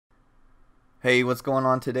Hey, what's going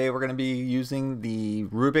on today? We're going to be using the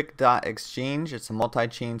Rubic.exchange. It's a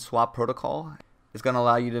multi-chain swap protocol. It's going to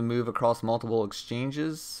allow you to move across multiple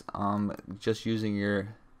exchanges just using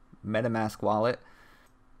your MetaMask wallet.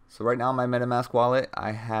 So right now in my MetaMask wallet,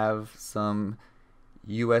 I have some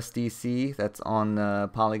USDC that's on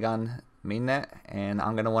the Polygon mainnet, and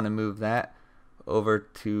I'm going to want to move that over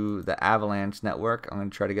to the Avalanche network. I'm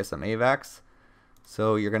going to try to get some AVAX.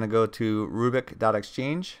 So you're going to go to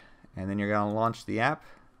Rubic.exchange, and then you're going to launch the app.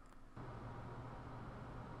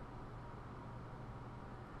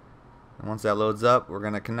 And once that loads up, we're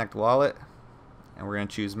going to connect wallet, and we're going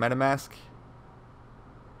to choose MetaMask,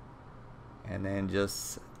 and then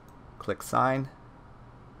just click sign.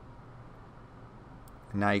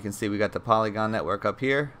 And now you can see we got the Polygon network up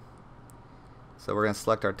here. So we're going to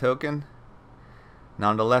select our token.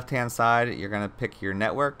 Now on the left hand side, you're going to pick your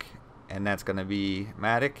network, and that's going to be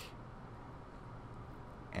Matic.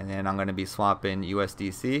 And then I'm going to be swapping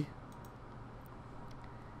USDC.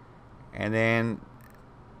 And then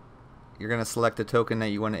you're going to select the token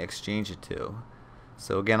that you want to exchange it to.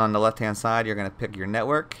 So again, on the left hand side, you're going to pick your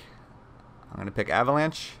network. I'm going to pick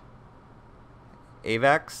Avalanche.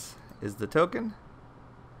 AVAX is the token.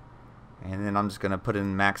 And then I'm just going to put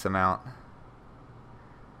in max amount.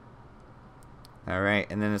 Alright,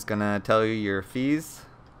 and then it's going to tell you your fees.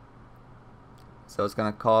 So it's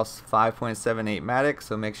going to cost 5.78 Matic,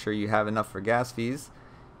 so make sure you have enough for gas fees.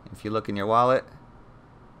 If you look in your wallet,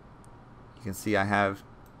 you can see I have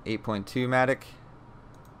 8.2 Matic,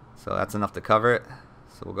 so that's enough to cover it.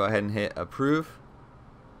 So we'll go ahead and hit approve.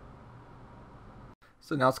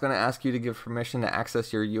 So now it's going to ask you to give permission to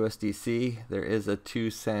access your USDC. There is a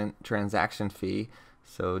 2-cent transaction fee,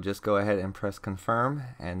 so just go ahead and press confirm,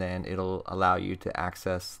 and then it'll allow you to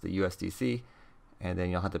access the USDC. And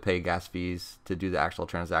then you'll have to pay gas fees to do the actual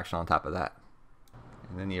transaction on top of that.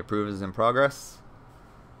 And then the approve is in progress.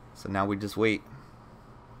 So now we just wait.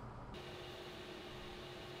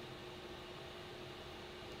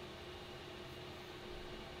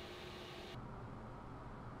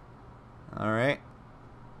 Alright.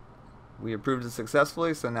 We approved it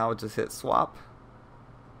successfully, so now we'll just hit swap.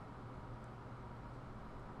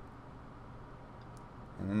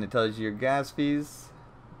 And then it tells you your gas fees,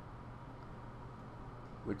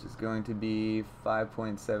 which is going to be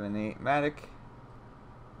 5.78 Matic,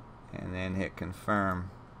 and then hit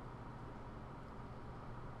confirm.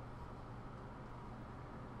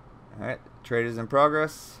 Alright, trade is in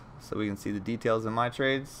progress, so we can see the details in my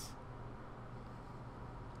trades.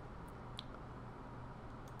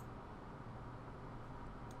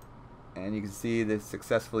 And you can see this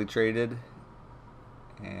successfully traded,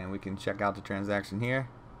 and we can check out the transaction here.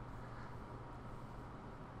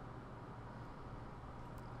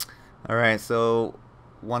 Alright, so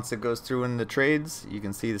once it goes through in the trades, you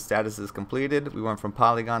can see the status is completed. We went from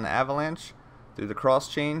Polygon to Avalanche through the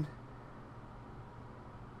cross chain,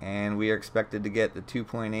 and we are expected to get the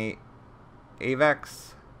 2.8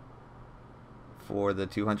 AVAX for the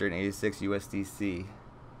 286 USDC.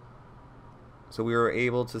 So we were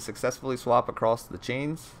able to successfully swap across the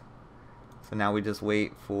chains. So now we just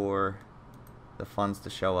wait for the funds to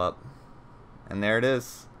show up. And there it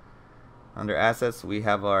is. Under assets, we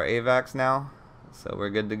have our AVAX now, so we're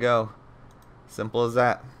good to go. Simple as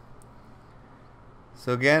that.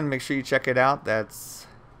 So again, make sure you check it out. That's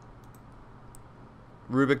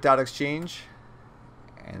Rubic.exchange,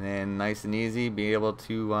 and then nice and easy, be able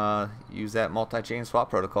to use that multi-chain swap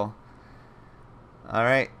protocol.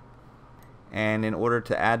 Alright, and in order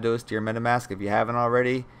to add those to your MetaMask, if you haven't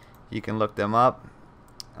already, you can look them up.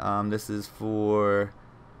 This is for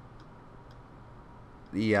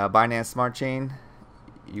the Binance Smart Chain.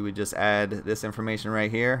 You would just add this information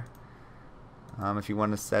right here. If you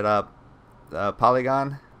want to set up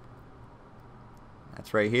Polygon,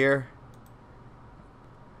 that's right here.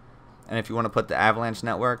 And if you want to put the Avalanche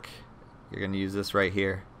network, you're going to use this right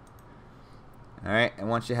here. Alright, and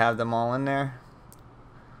once you have them all in there,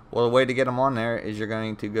 well, the way to get them on there is you're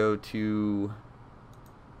going to go to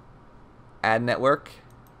add network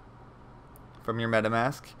from your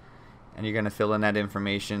MetaMask, and you're going to fill in that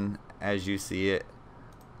information as you see it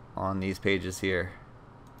on these pages here.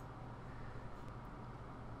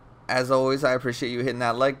 As always, I appreciate you hitting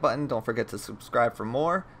that like button. Don't forget to subscribe for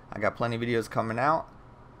more. I got plenty of videos coming out.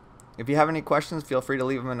 If you have any questions, feel free to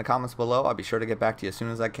leave them in the comments below. I'll be sure to get back to you as soon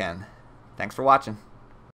as I can. Thanks for watching.